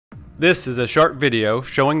This is a short video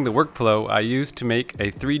showing the workflow I used to make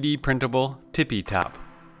a 3D printable Tippe top.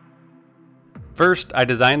 First, I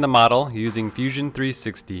designed the model using Fusion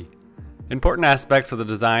 360. Important aspects of the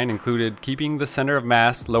design included keeping the center of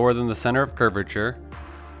mass lower than the center of curvature,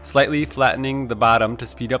 slightly flattening the bottom to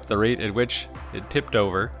speed up the rate at which it tipped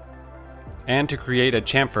over, and to create a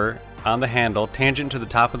chamfer on the handle tangent to the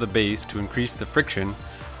top of the base to increase the friction,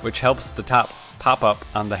 which helps the top pop up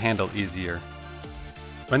on the handle easier.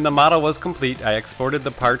 When the model was complete, I exported the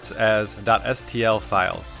parts as .stl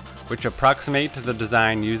files, which approximate the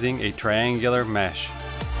design using a triangular mesh.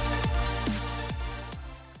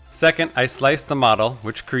 Second, I sliced the model,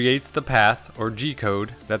 which creates the path, or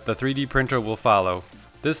G-code, that the 3D printer will follow.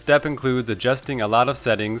 This step includes adjusting a lot of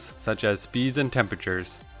settings, such as speeds and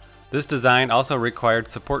temperatures. This design also required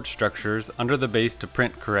support structures under the base to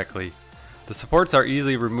print correctly. The supports are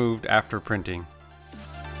easily removed after printing.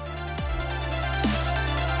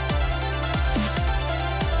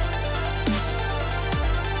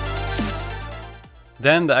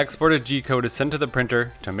 Then the exported G-code is sent to the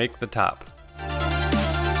printer to make the top.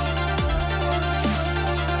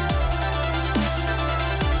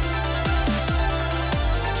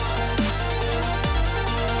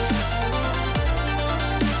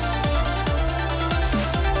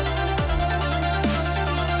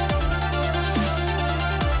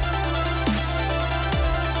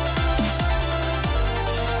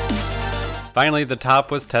 Finally, the top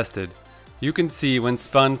was tested. You can see when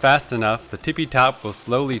spun fast enough, the Tippe top will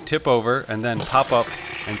slowly tip over and then pop up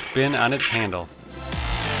and spin on its handle.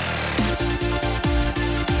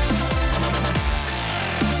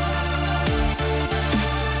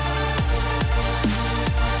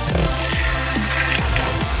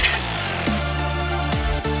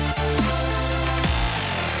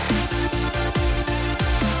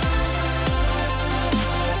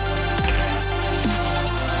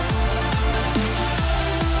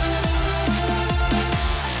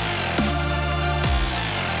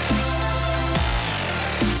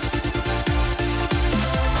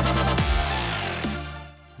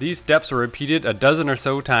 These steps were repeated a dozen or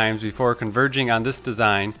so times before converging on this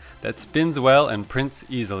design that spins well and prints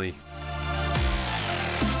easily.